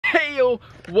Heyo,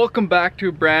 welcome back to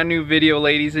a brand new video,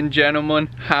 ladies and gentlemen.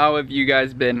 How have you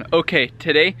guys been? Okay,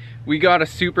 today we got a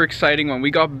super exciting one. We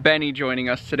got Benny joining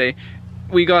us today.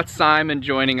 We got Simon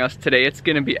joining us today. It's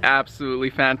gonna be absolutely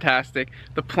fantastic.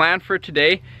 The plan for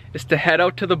today is to head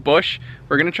out to the bush.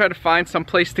 We're gonna try to find some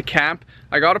place to camp.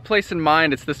 I got a place in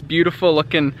mind. It's this beautiful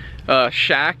looking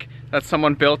shack that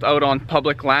someone built out on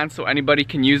public land so anybody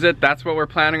can use it. That's what we're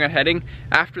planning on heading.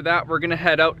 After that, we're gonna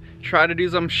head out, try to do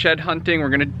some shed hunting. We're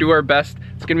gonna do our best.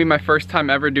 It's gonna be my first time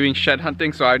ever doing shed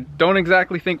hunting, so I don't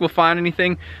exactly think we'll find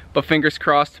anything, but fingers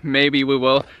crossed, maybe we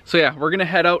will. So yeah, we're gonna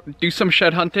head out, do some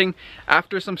shed hunting.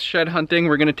 After some shed hunting,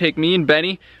 we're gonna take me and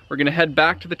Benny, we're gonna head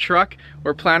back to the truck.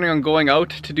 We're planning on going out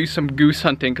to do some goose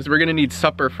hunting because we're gonna need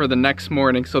supper for the next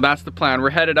morning. So that's the plan. We're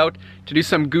headed out to do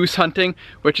some goose hunting,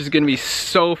 which is gonna be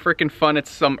so freaking fun. It's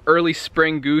some early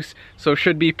spring goose, so it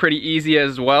should be pretty easy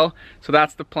as well. So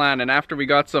that's the plan. And after we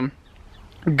got some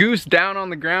goose down on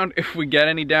the ground, if we get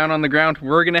any down on the ground,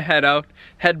 we're gonna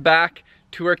head back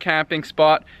to our camping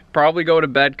spot, probably go to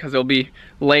bed because it'll be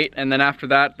late, and then after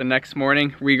that, the next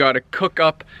morning, we gotta cook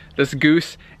up this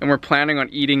goose, and we're planning on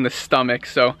eating the stomach.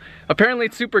 So apparently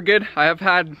it's super good. I have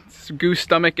had goose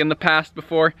stomach in the past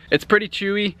before. It's pretty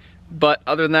chewy, but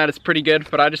other than that, it's pretty good.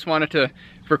 But I just wanted to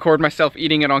record myself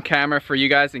eating it on camera for you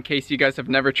guys in case you guys have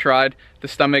never tried the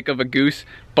stomach of a goose,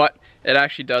 but it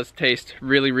actually does taste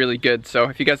really, really good. So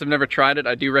if you guys have never tried it,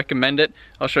 I do recommend it.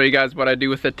 I'll show you guys what I do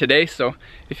with it today. So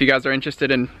if you guys are interested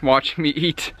in watching me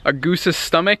eat a goose's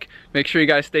stomach, make sure you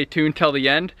guys stay tuned till the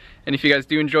end. And if you guys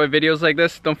do enjoy videos like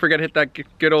this, don't forget to hit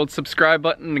that good old subscribe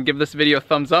button and give this video a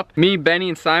thumbs up. Me, Benny,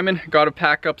 and Simon got to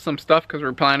pack up some stuff because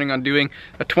we're planning on doing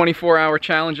a 24-hour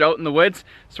challenge out in the woods.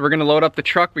 So we're gonna load up the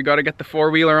truck. We got to get the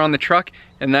four-wheeler on the truck,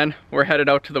 and then we're headed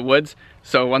out to the woods.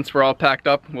 So once we're all packed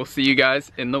up, we'll see you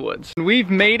guys in the woods. We've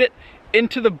made it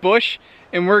into the bush,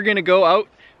 and we're gonna go out,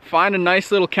 find a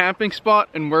nice little camping spot,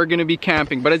 and we're gonna be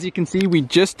camping. But as you can see, we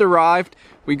just arrived.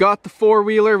 We got the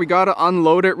four-wheeler, we gotta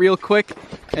unload it real quick,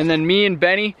 and then me and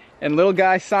Benny and little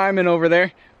guy Simon over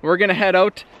there, we're gonna head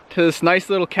out to this nice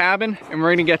little cabin, and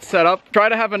we're gonna get set up. Try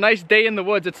to have a nice day in the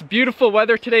woods. It's beautiful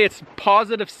weather today. It's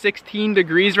positive 16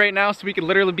 degrees right now, so we could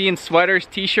literally be in sweaters,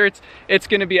 t-shirts. It's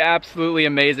gonna be absolutely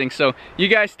amazing. So you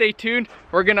guys stay tuned.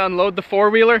 We're gonna unload the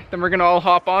four-wheeler, then we're gonna all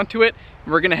hop onto it.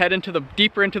 We're gonna head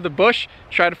deeper into the bush,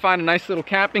 try to find a nice little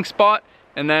camping spot,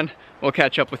 and then we'll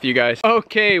catch up with you guys.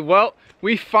 Okay, well,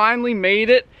 we finally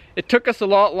made it. It took us a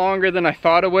lot longer than I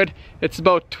thought it would. It's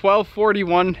about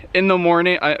 12:41 in the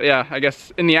morning. I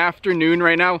guess in the afternoon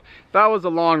right now. That was a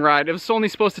long ride. It was only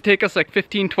supposed to take us like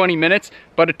 15-20 minutes,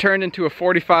 but it turned into a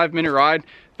 45-minute ride.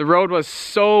 The road was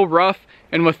so rough,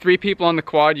 and with 3 people on the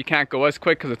quad, you can't go as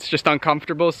quick because it's just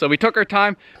uncomfortable. So we took our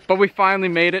time, but we finally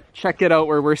made it. Check it out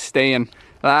where we're staying.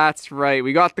 That's right,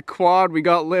 we got the quad, we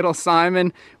got little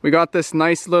Simon, we got this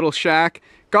nice little shack,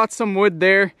 got some wood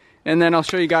there, and then I'll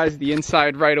show you guys the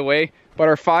inside right away. But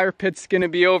our fire pit's gonna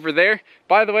be over there.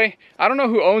 By the way, I don't know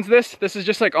who owns this. This is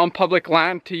just like on public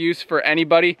land to use for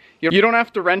anybody. You don't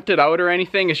have to rent it out or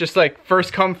anything. It's just like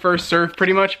first come, first serve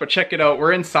pretty much. But check it out,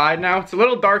 we're inside now. It's a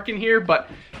little dark in here, but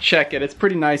check it, it's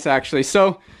pretty nice actually.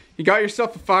 So you got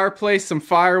yourself a fireplace, some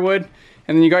firewood,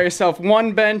 and then you got yourself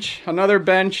one bench, another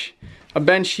bench, a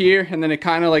bench here, and then it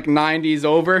kind of like 90s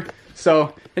over.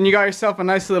 So then you got yourself a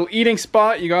nice little eating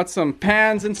spot. You got some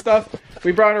pans and stuff.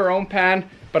 We brought our own pan,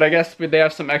 but I guess they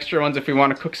have some extra ones if we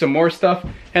want to cook some more stuff.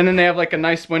 And then they have like a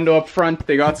nice window up front.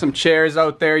 They got some chairs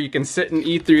out there. You can sit and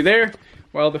eat through there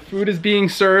while the food is being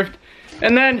served.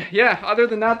 And then, yeah, other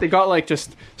than that, they got like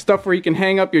just stuff where you can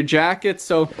hang up your jackets.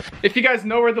 So if you guys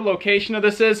know where the location of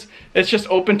this is, it's just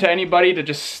open to anybody to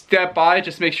just step by.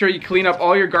 Just make sure you clean up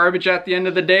all your garbage at the end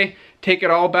of the day. Take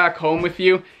it all back home with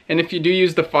you. And if you do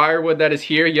use the firewood that is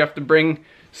here, you have to bring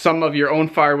some of your own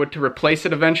firewood to replace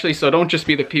it eventually. So don't just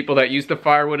be the people that use the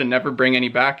firewood and never bring any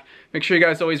back. Make sure you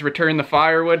guys always return the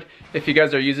firewood if you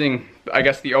guys are using, I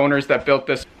guess, the owners that built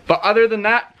this. But other than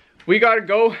that, we gotta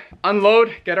go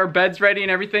unload, get our beds ready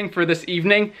and everything for this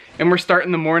evening, and we're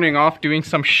starting the morning off doing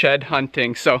some shed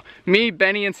hunting. So me,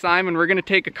 Benny, and Simon, we're gonna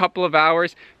take a couple of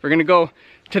hours. We're gonna go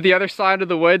to the other side of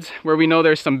the woods where we know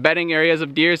there's some bedding areas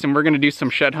of deers, and we're gonna do some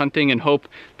shed hunting and hope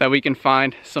that we can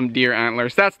find some deer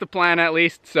antlers. That's the plan at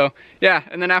least. So yeah,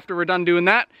 and then after we're done doing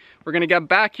that, we're gonna get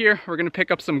back here, we're gonna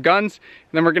pick up some guns,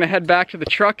 and then we're gonna head back to the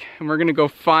truck, and we're gonna go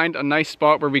find a nice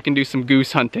spot where we can do some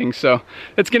goose hunting. So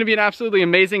it's gonna be an absolutely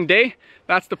amazing day.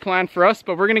 That's the plan for us,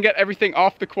 but we're gonna get everything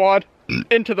off the quad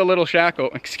into the little shack.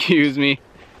 Oh, excuse me.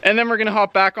 And then we're gonna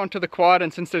hop back onto the quad,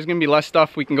 and since there's gonna be less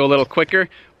stuff, we can go a little quicker.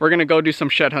 We're gonna go do some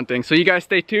shed hunting. So you guys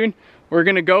stay tuned. We're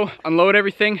gonna go unload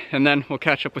everything, and then we'll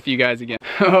catch up with you guys again.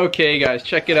 Okay guys,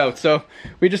 check it out. So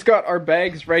we just got our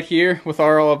bags right here with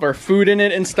all of our food in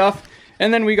it and stuff.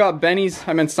 And then we got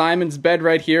Simon's bed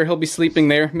right here. He'll be sleeping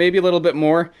there, maybe a little bit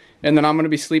more. And then I'm gonna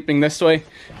be sleeping this way.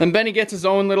 Then Benny gets his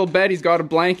own little bed. He's got a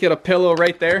blanket, a pillow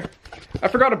right there. I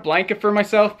forgot a blanket for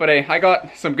myself, but hey, I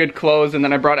got some good clothes, and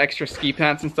then I brought extra ski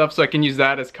pants and stuff so I can use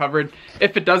that as covered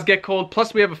if it does get cold.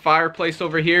 Plus we have a fireplace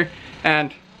over here,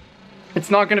 and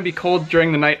it's not gonna be cold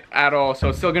during the night at all, so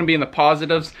it's still gonna be in the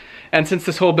positives. And since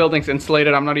this whole building's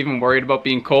insulated, I'm not even worried about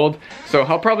being cold. So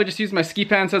I'll probably just use my ski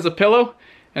pants as a pillow,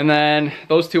 and then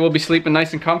those two will be sleeping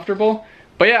nice and comfortable.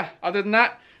 But yeah, other than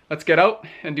that, let's get out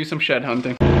and do some shed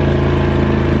hunting.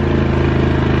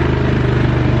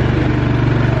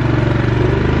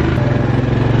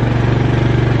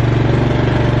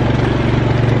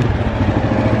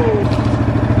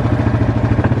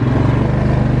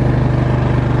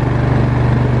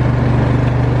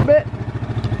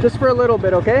 Just for a little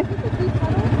bit, okay?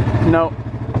 No.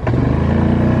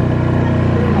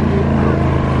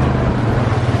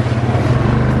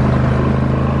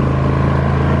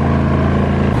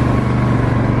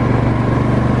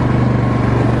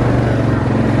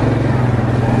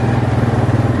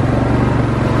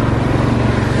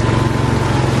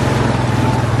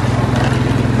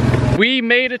 We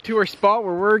made it to our spot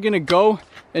where we're gonna go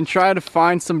and try to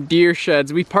find some deer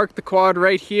sheds. We parked the quad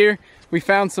right here. We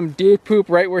found some deer poop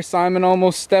right where Simon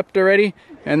almost stepped already.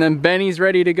 And then Benny's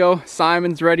ready to go.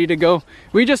 Simon's ready to go.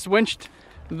 We just winched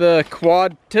the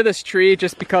quad to this tree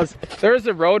just because there is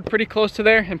a road pretty close to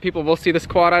there and people will see this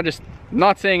quad. I'm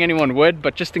not saying anyone would,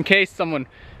 but just in case someone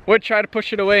would try to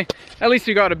push it away, at least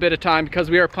we got a bit of time because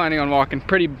we are planning on walking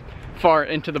pretty far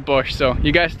into the bush. So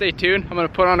you guys stay tuned. I'm gonna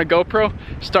put on a GoPro,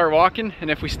 start walking, and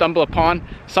if we stumble upon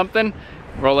something,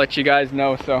 we'll let you guys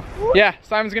know. So yeah,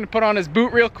 Simon's gonna put on his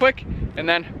boot real quick, and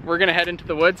then we're gonna head into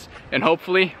the woods and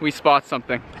hopefully we spot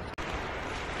something.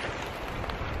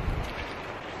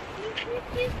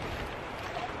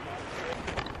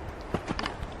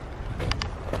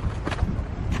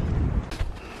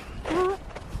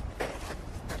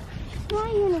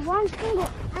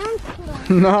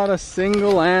 Not a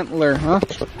single antler, huh?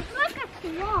 Look at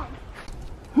the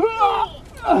wall.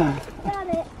 Got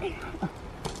it.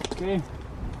 Okay,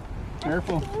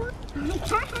 careful.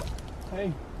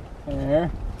 Hey,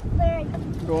 there.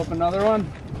 Go up another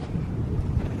one.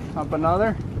 Up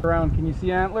another. Around, can you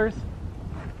see antlers?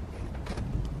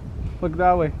 Look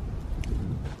that way.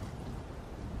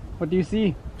 What do you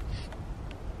see?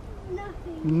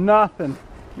 Nothing.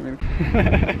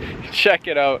 Nothing. Check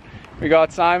it out. We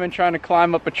got Simon trying to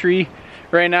climb up a tree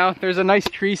right now. There's a nice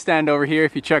tree stand over here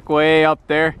if you check way up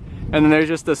there. And then there's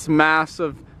just this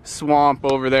massive swamp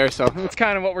over there. So that's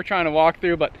kind of what we're trying to walk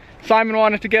through. But Simon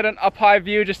wanted to get an up high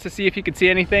view just to see if he could see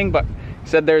anything, but he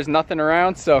said there's nothing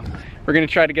around. So we're gonna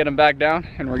try to get him back down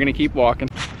and we're gonna keep walking.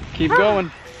 Keep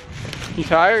going. You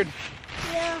tired?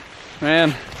 Yeah.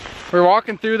 Man, we're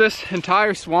walking through this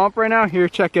entire swamp right now. Here,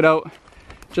 check it out.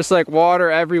 Just like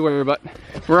water everywhere, but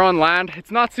we're on land.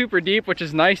 It's not super deep, which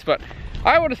is nice, but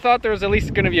I would have thought there was at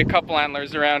least gonna be a couple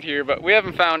antlers around here, but we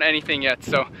haven't found anything yet.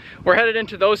 So we're headed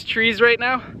into those trees right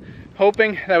now,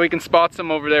 hoping that we can spot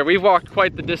some over there. We've walked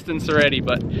quite the distance already,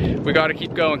 but we gotta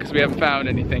keep going because we haven't found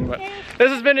anything. But this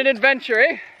has been an adventure,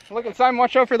 eh? Look at Simon,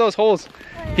 watch out for those holes.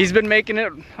 He's been making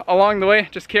it along the way,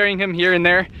 just carrying him here and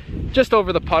there, just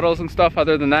over the puddles and stuff.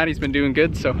 Other than that, he's been doing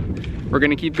good, so we're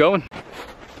gonna keep going.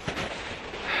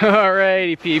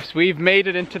 Alrighty peeps, we've made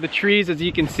it into the trees as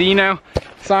you can see now.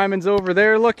 Simon's over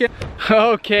there looking.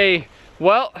 Okay,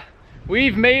 well,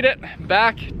 we've made it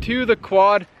back to the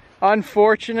quad.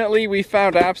 Unfortunately, we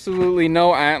found absolutely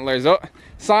no antlers. Oh,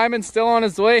 Simon's still on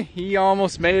his way. He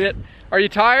almost made it. Are you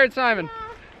tired, Simon?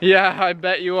 Yeah, I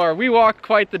bet you are. We walked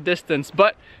quite the distance,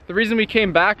 but the reason we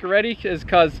came back already is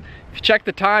because if you check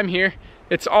the time here,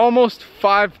 it's almost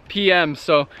 5 p.m.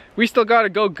 so we still gotta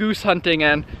go goose hunting,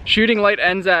 and shooting light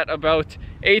ends at about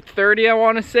 8:30, I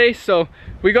wanna say. So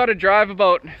we gotta drive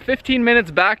about 15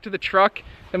 minutes back to the truck,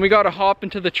 then we gotta hop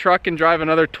into the truck and drive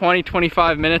another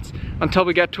 20-25 minutes until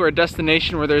we get to our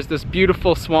destination where there's this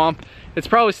beautiful swamp. It's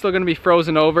probably still gonna be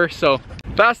frozen over, so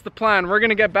that's the plan. We're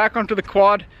gonna get back onto the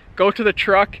quad, go to the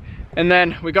truck, and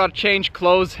then we gotta change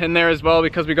clothes in there as well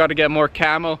because we gotta get more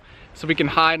camo so we can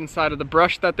hide inside of the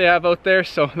brush that they have out there.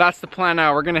 So that's the plan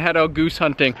now. We're gonna head out goose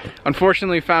hunting.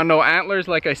 Unfortunately, we found no antlers,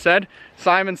 like I said.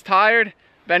 Simon's tired.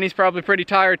 Benny's probably pretty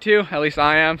tired too, at least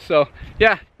I am. So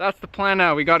yeah, that's the plan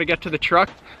now. We got to get to the truck.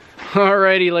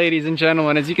 Alrighty, ladies and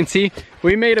gentlemen, as you can see,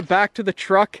 we made it back to the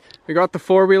truck. We got the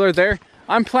four-wheeler there.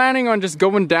 I'm planning on just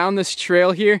going down this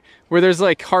trail here where there's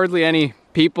like hardly any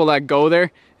people that go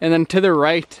there. And then to the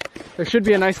right, there should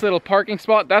be a nice little parking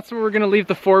spot. That's where we're gonna leave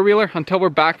the four-wheeler until we're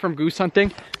back from goose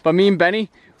hunting. But me and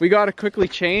Benny, we gotta quickly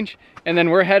change and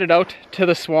then we're headed out to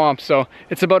the swamp. So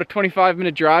it's about a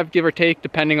 25-minute drive, give or take,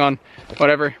 depending on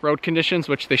whatever road conditions,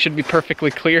 which they should be perfectly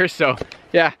clear. So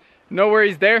yeah, no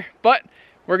worries there. But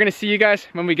we're gonna see you guys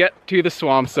when we get to the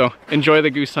swamp, so enjoy the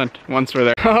goose hunt once we're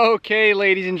there. Okay,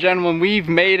 ladies and gentlemen, we've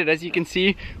made it. As you can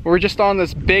see, we're just on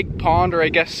this big pond, or I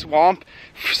guess swamp,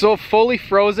 so fully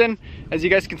frozen. As you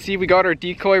guys can see, we got our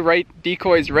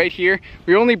decoys right here.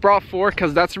 We only brought 4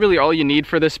 because that's really all you need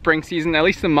for this spring season, at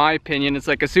least in my opinion. It's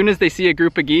like as soon as they see a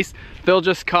group of geese, they'll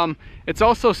just come. It's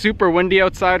also super windy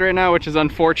outside right now, which is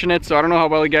unfortunate, so I don't know how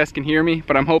well you guys can hear me,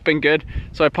 but I'm hoping good.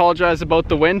 So I apologize about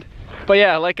the wind. But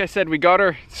yeah, like I said, we got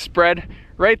our spread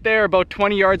right there about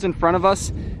 20 yards in front of us.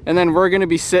 And then we're gonna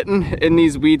be sitting in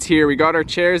these weeds here. We got our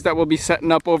chairs that we'll be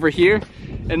setting up over here.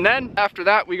 And then after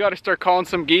that, we gotta start calling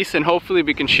some geese and hopefully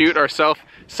we can shoot ourselves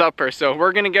supper. So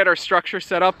we're gonna get our structure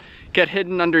set up, get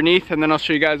hidden underneath, and then I'll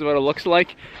show you guys what it looks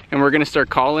like. And we're gonna start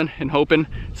calling and hoping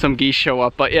some geese show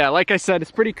up. But yeah, like I said,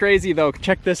 it's pretty crazy though.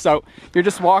 Check this out. You're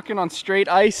just walking on straight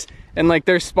ice and like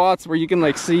there's spots where you can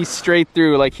like see straight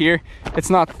through. Like here, it's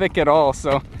not thick at all.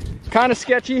 So kind of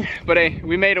sketchy, but hey,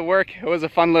 we made it work. It was a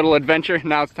fun little adventure.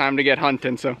 Now it's time to get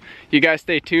hunting. So you guys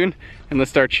stay tuned and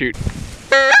let's start shooting.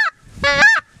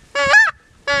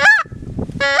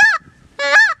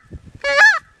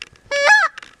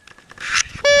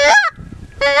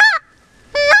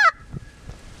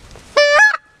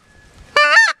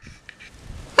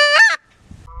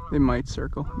 They might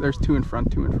circle. There's 2 in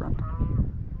front, 2 in front.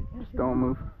 Just don't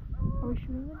move. Are we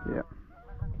shooting? Yeah.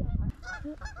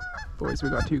 Boys, we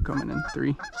got 2 coming in.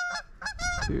 3,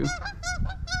 2.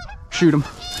 Shoot them.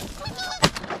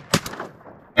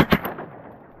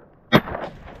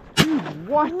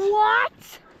 What? What?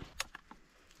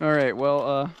 All right,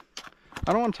 well,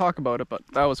 I don't want to talk about it, but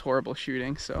that was horrible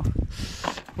shooting, so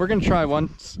we're gonna try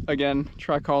once again,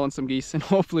 try calling some geese, and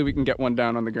hopefully we can get one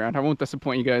down on the ground. I won't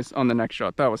disappoint you guys on the next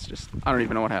shot. That was just, I don't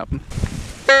even know what happened.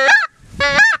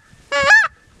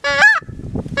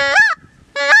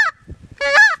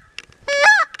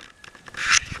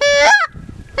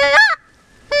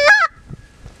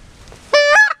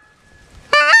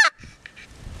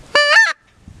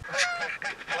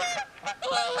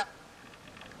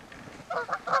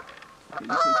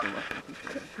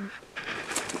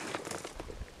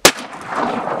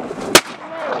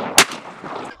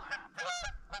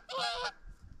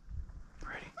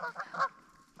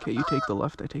 Okay, you take the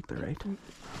left, I take the right.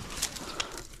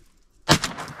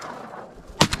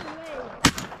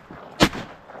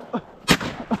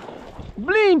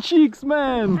 Blean cheeks,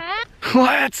 man!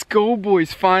 Let's go,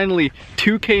 boys, finally.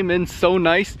 2 came in so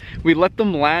nice. We let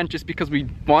them land just because we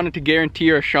wanted to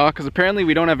guarantee our shot, because apparently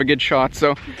we don't have a good shot.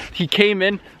 So he came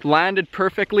in, landed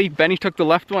perfectly. Benny took the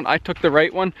left one, I took the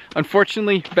right one.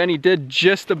 Unfortunately, Benny did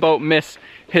just about miss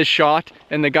his shot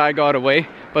and the guy got away,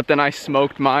 but then I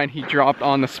smoked mine. He dropped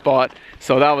on the spot.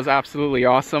 So that was absolutely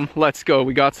awesome. Let's go,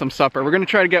 we got some supper. We're gonna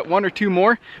try to get 1 or 2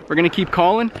 more. We're gonna keep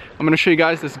calling. I'm gonna show you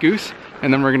guys this goose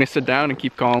and then we're gonna sit down and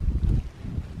keep calling.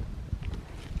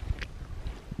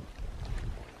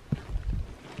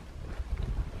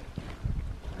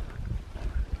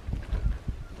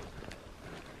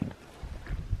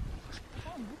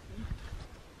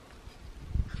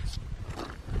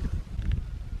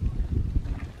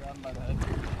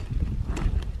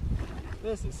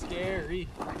 This is scary.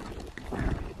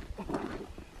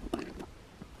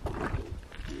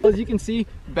 As you can see,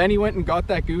 Benny went and got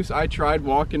that goose. I tried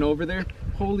walking over there.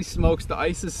 Holy smokes, the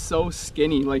ice is so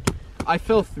skinny. Like, I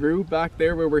fell through back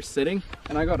there where we're sitting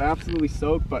and I got absolutely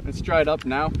soaked, but it's dried up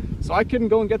now. So I couldn't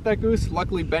go and get that goose.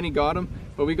 Luckily, Benny got him,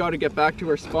 but we got to get back to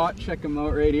our spot. Check him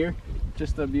out right here.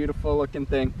 Just a beautiful looking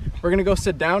thing. We're gonna go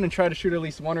sit down and try to shoot at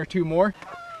least 1 or 2 more.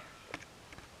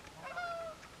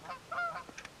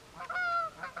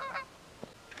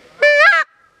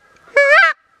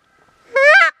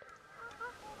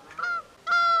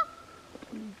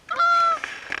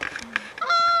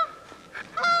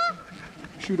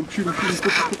 Shoot him, shoot him, shoot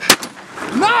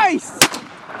him. Nice!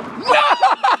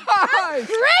 Nice!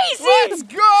 Crazy! Let's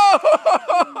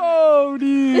go!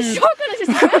 Dude. The shotgun is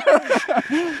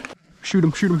just Shoot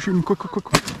him, shoot him, shoot him. Quick, quick, quick,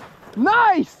 quick.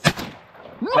 Nice!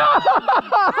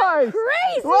 Nice!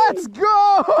 Crazy! Let's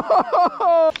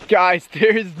go! Guys,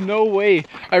 there is no way.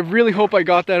 I really hope I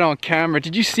got that on camera.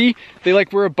 Did you see? They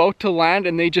like were about to land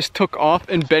and they just took off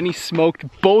and Benny smoked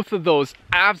both of those.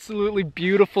 Absolutely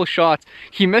beautiful shots.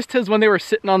 He missed his when they were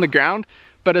sitting on the ground,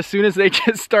 but as soon as they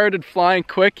just started flying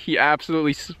quick, he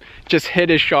absolutely just hit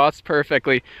his shots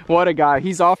perfectly. What a guy.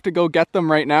 He's off to go get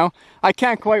them right now. I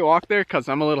can't quite walk there because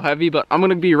I'm a little heavy, but I'm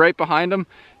gonna be right behind him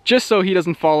just so he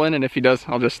doesn't fall in, and if he does,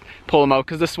 I'll just pull him out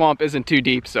because the swamp isn't too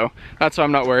deep, so that's why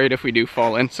I'm not worried if we do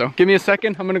fall in. So give me a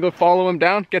second, I'm gonna go follow him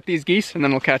down, get these geese, and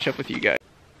then we'll catch up with you guys.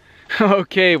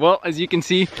 Okay, well, as you can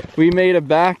see, we made it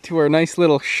back to our nice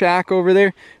little shack over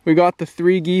there. We got the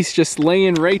 3 geese just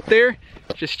laying right there,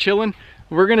 just chilling.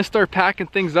 We're gonna start packing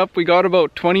things up. We got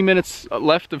about 20 minutes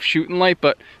left of shooting light,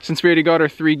 but since we already got our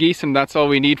 3 geese and that's all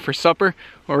we need for supper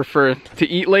or to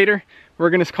eat later, we're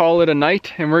gonna call it a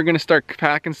night and we're gonna start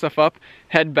packing stuff up,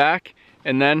 head back,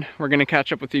 and then we're gonna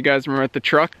catch up with you guys when we're at the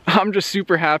truck. I'm just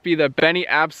super happy that Benny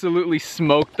absolutely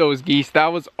smoked those geese. That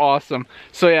was awesome.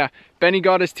 So yeah, Benny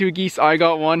got his 2 geese, I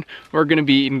got 1. We're gonna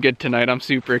be eating good tonight. I'm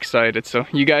super excited. So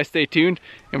you guys stay tuned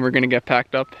and we're gonna get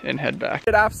packed up and head back.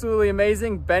 Absolutely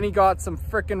amazing. Benny got some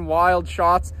freaking wild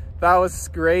shots. That was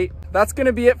great. That's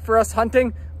gonna be it for us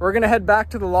hunting. We're gonna head back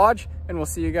to the lodge and we'll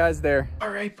see you guys there. All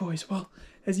right, boys. Well,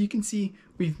 as you can see,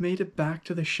 we've made it back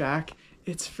to the shack.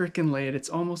 It's freaking late. It's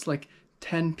almost like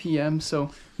 10 p.m.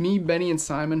 So me, Benny, and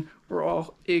Simon, we're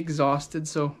all exhausted.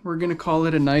 So we're gonna call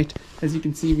it a night. As you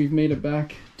can see, we've made it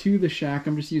back to the shack.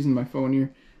 I'm just using my phone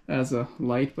here as a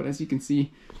light, but as you can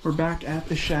see, we're back at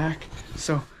the shack.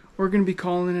 So we're gonna be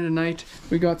calling it a night.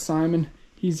 We got Simon.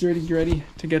 He's ready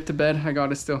to get to bed. I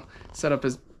gotta still set up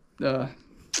his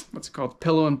what's it called,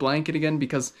 pillow and blanket again,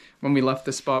 because when we left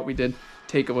the spot we did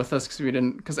take it with us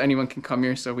because anyone can come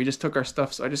here, so we just took our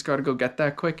stuff. So I just got to go get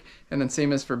that quick. And then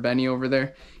same as for Benny over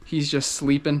there, he's just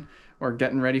sleeping or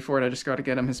getting ready for it. I just got to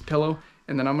get him his pillow,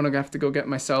 and then I'm gonna have to go get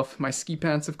myself my ski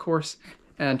pants, of course,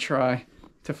 and try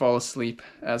to fall asleep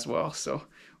as well. So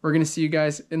we're gonna see you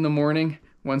guys in the morning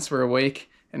once we're awake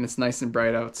and it's nice and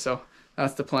bright out. So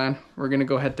that's the plan. We're gonna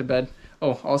go head to bed.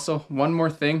 Oh, also one more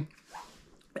thing.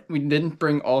 We didn't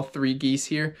bring all 3 geese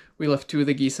here. We left 2 of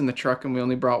the geese in the truck and we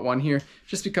only brought 1 here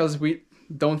just because we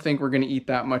don't think we're gonna eat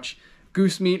that much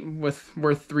goose meat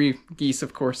worth 3 geese,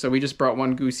 of course. So we just brought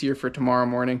 1 goose here for tomorrow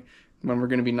morning when we're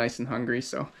gonna be nice and hungry.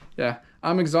 So yeah,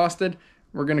 I'm exhausted.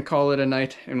 We're gonna call it a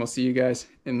night and we'll see you guys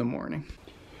in the morning.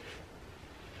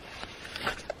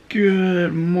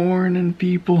 Good morning,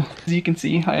 people. As you can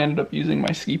see, I ended up using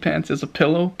my ski pants as a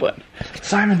pillow, but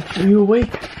Simon, are you awake?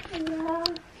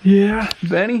 Yeah,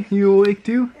 Benny, you awake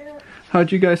too? Yeah.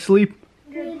 How'd you guys sleep?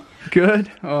 Good.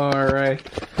 Good? Alright.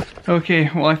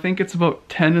 Okay, well I think it's about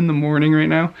 10 in the morning right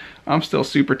now. I'm still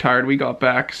super tired. We got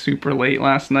back super late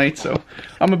last night, so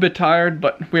I'm a bit tired,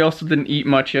 but we also didn't eat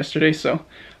much yesterday, so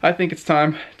I think it's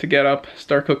time to get up,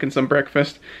 start cooking some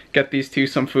breakfast, get these 2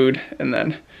 some food, and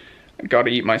then I gotta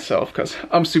eat myself because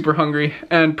I'm super hungry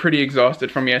and pretty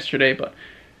exhausted from yesterday, but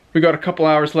we got a couple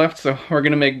hours left, so we're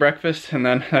gonna make breakfast and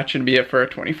then that should be it for our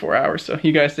 24 hours. So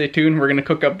you guys stay tuned. We're gonna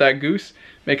cook up that goose,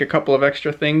 make a couple of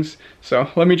extra things. So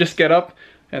let me just get up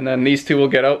and then these 2 will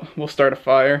get out. We'll start a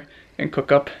fire and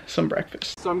cook up some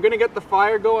breakfast. So I'm gonna get the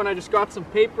fire going. I just got some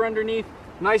paper underneath,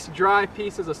 nice dry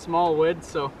pieces of small wood.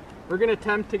 So we're gonna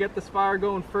attempt to get this fire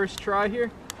going first try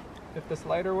here, if this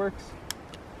lighter works.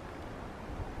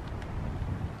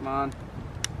 Come on.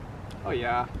 Oh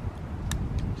yeah.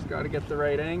 Got to get the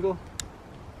right angle.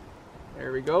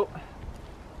 There we go.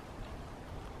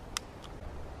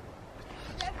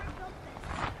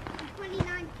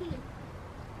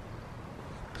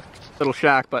 Little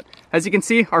shack, but as you can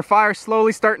see, our fire's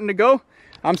slowly starting to go.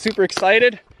 I'm super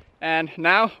excited, and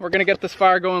now we're gonna get this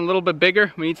fire going a little bit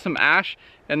bigger. We need some ash,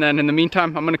 and then in the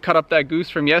meantime, I'm gonna cut up that goose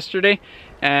from yesterday,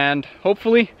 and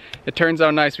hopefully it turns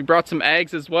out nice. We brought some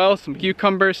eggs as well, some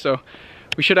cucumbers, so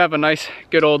we should have a nice,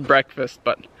 good old breakfast.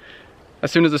 But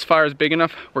as soon as this fire is big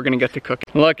enough, we're gonna get to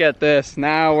cooking. Look at this,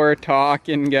 now we're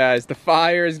talking, guys. The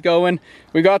fire is going.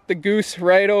 We got the goose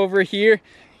right over here.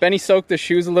 Benny soaked the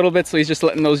shoes a little bit, so he's just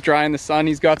letting those dry in the sun.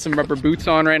 He's got some rubber boots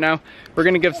on right now. We're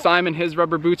gonna give Simon his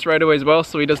rubber boots right away as well,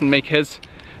 so he doesn't make his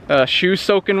shoes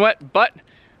soaking wet. But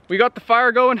we got the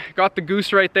fire going, got the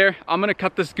goose right there. I'm gonna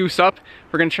cut this goose up.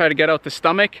 We're gonna try to get out the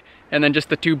stomach and then just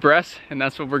the 2 breasts, and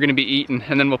that's what we're gonna be eating.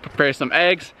 And then we'll prepare some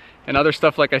eggs and other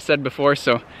stuff like I said before,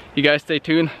 so you guys stay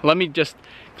tuned. Let me just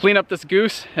clean up this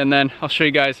goose and then I'll show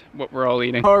you guys what we're all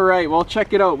eating. All right, well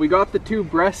check it out. We got the 2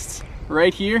 breasts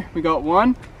right here. We got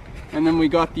one and then we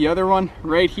got the other one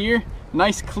right here.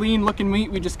 Nice clean looking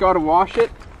meat. We just gotta wash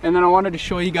it. And then I wanted to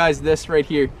show you guys this right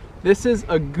here. This is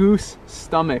a goose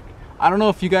stomach. I don't know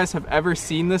if you guys have ever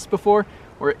seen this before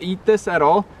or eat this at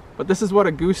all, but this is what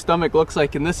a goose stomach looks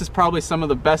like, and this is probably some of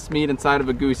the best meat inside of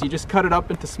a goose. You just cut it up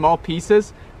into small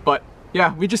pieces, but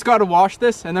yeah, we just gotta wash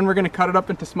this and then we're gonna cut it up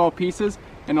into small pieces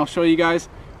and I'll show you guys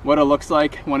what it looks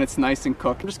like when it's nice and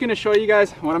cooked. I'm just gonna show you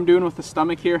guys what I'm doing with the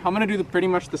stomach here. I'm gonna do pretty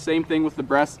much the same thing with the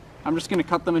breast. I'm just gonna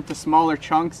cut them into smaller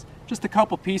chunks, just a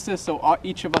couple pieces so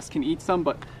each of us can eat some,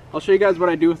 but I'll show you guys what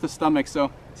I do with the stomach.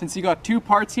 So since you got two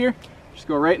parts here, just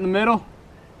go right in the middle,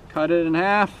 cut it in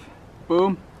half,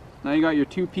 boom. Now you got your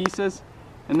two pieces.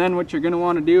 And then what you're gonna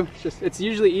wanna do, it's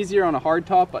usually easier on a hard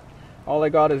top, but all I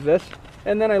got is this.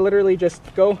 And then I literally just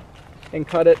go and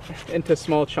cut it into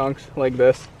small chunks like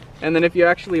this. And then if you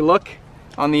actually look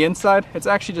on the inside, it's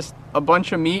actually just a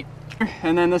bunch of meat.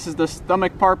 And then this is the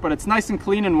stomach part, but it's nice and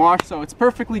clean and washed, so it's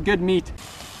perfectly good meat.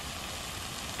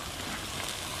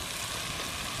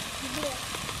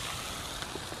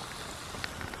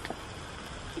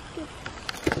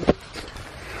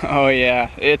 Oh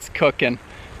yeah, it's cooking.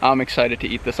 I'm excited to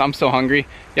eat this. I'm so hungry.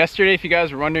 Yesterday, if you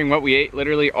guys were wondering what we ate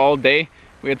literally all day,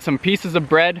 we had some pieces of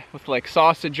bread with like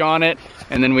sausage on it,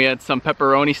 and then we had some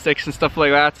pepperoni sticks and stuff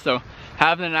like that. So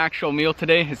having an actual meal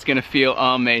today is gonna feel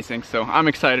amazing. So I'm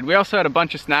excited. We also had a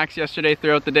bunch of snacks yesterday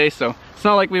throughout the day, so it's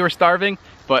not like we were starving,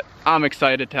 but I'm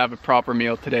excited to have a proper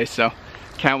meal today. So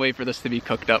can't wait for this to be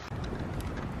cooked up.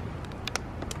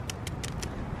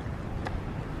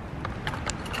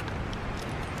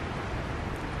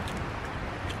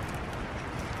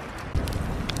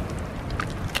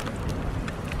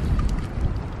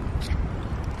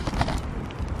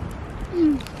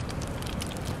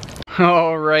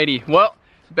 Alrighty, well,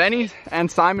 Benny's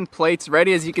and Simon plates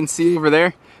ready, as you can see over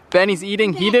there. Benny's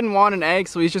eating. He didn't want an egg,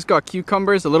 so he's just got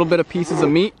cucumbers, a little bit of pieces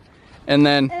of meat, and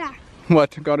then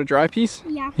what, got a dry piece?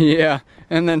 Yeah. Yeah,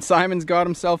 and then Simon's got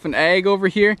himself an egg over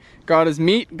here, got his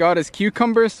meat, got his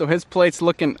cucumbers, so his plate's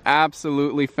looking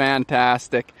absolutely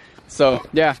fantastic. So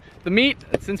yeah, the meat,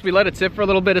 since we let it sit for a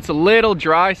little bit, it's a little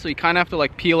dry, so you kind of have to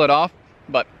like peel it off,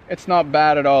 but it's not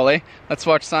bad at all, eh? Let's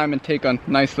watch Simon take a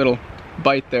nice little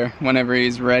bite there whenever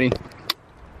he's ready.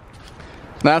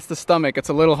 That's the stomach. It's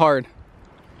a little hard.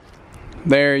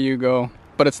 There you go.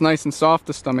 But it's nice and soft,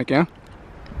 the stomach, yeah?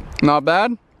 Not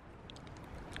bad?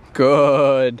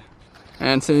 Good.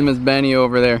 And same as Benny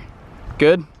over there.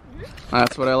 Good?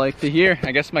 That's what I like to hear.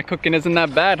 I guess my cooking isn't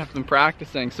that bad. I've been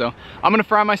practicing, so I'm gonna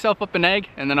fry myself up an egg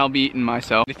and then I'll be eating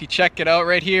myself. If you check it out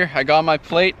right here, I got my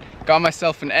plate, got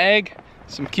myself an egg,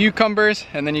 some cucumbers,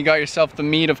 and then you got yourself the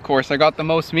meat, of course. I got the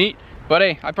most meat. But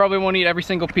hey, I probably won't eat every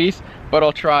single piece, but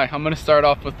I'll try. I'm gonna start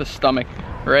off with the stomach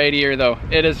right here though.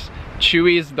 It is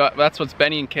chewy, that's what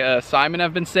Benny and Simon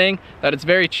have been saying, that it's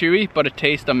very chewy, but it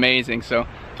tastes amazing. So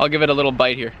I'll give it a little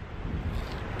bite here.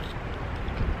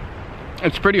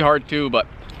 It's pretty hard too, but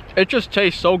it just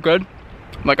tastes so good.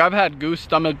 Like, I've had goose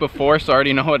stomach before, so I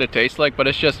already know what it tastes like, but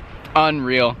it's just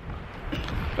unreal.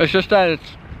 It's just that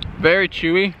it's very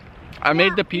chewy. I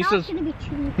made the pieces. Now it's gonna be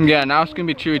chewy. Yeah, now it's gonna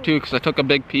be chewy too because I took a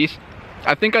big piece.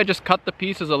 I think I just cut the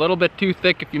pieces a little bit too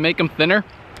thick. If you make them thinner,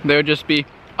 they would just be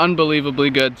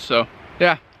unbelievably good. So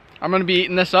yeah, I'm gonna be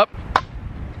eating this up.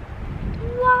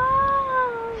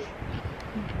 Wow.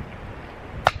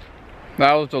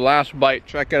 That was the last bite.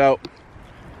 Check it out.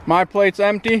 My plate's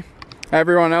empty.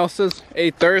 Everyone else's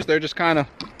ate theirs. They're just kind of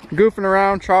goofing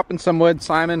around, chopping some wood.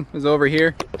 Simon is over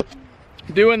here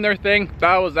doing their thing.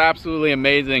 That was absolutely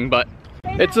amazing, but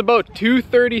it's about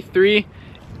 2:33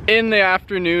 in the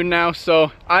afternoon now,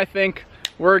 so I think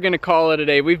we're gonna call it a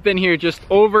day. We've been here just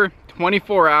over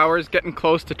 24 hours, getting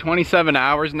close to 27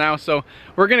 hours now, so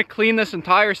we're gonna clean this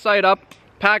entire site up,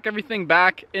 pack everything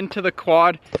back into the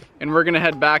quad, and we're gonna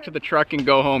head back to the truck and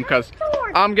go home because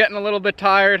I'm getting a little bit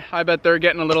tired. I bet they're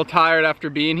getting a little tired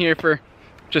after being here for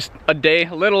just a day,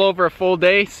 a little over a full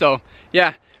day. So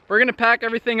yeah, we're gonna pack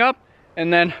everything up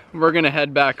and then we're gonna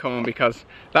head back home because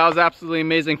that was absolutely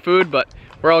amazing food, but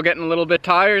we're all getting a little bit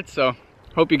tired, so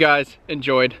hope you guys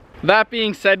enjoyed. That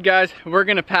being said, guys, we're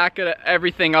gonna pack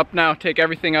everything up now, take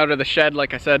everything out of the shed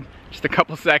like I said just a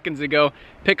couple seconds ago,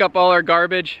 pick up all our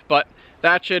garbage, but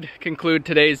that should conclude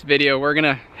today's video. We're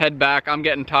gonna head back. I'm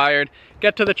getting tired,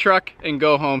 get to the truck and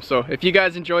go home. So if you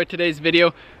guys enjoyed today's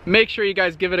video, make sure you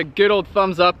guys give it a good old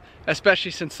thumbs up,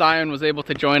 especially since Simon was able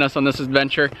to join us on this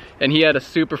adventure and he had a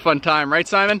super fun time, right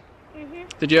Simon?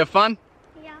 Did you have fun?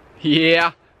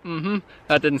 Yeah.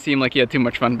 That didn't seem like he had too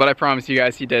much fun, but I promise you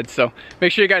guys he did. So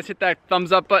make sure you guys hit that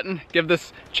thumbs up button, give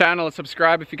this channel a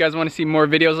subscribe if you guys want to see more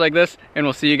videos like this, and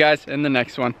we'll see you guys in the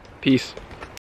next one. Peace.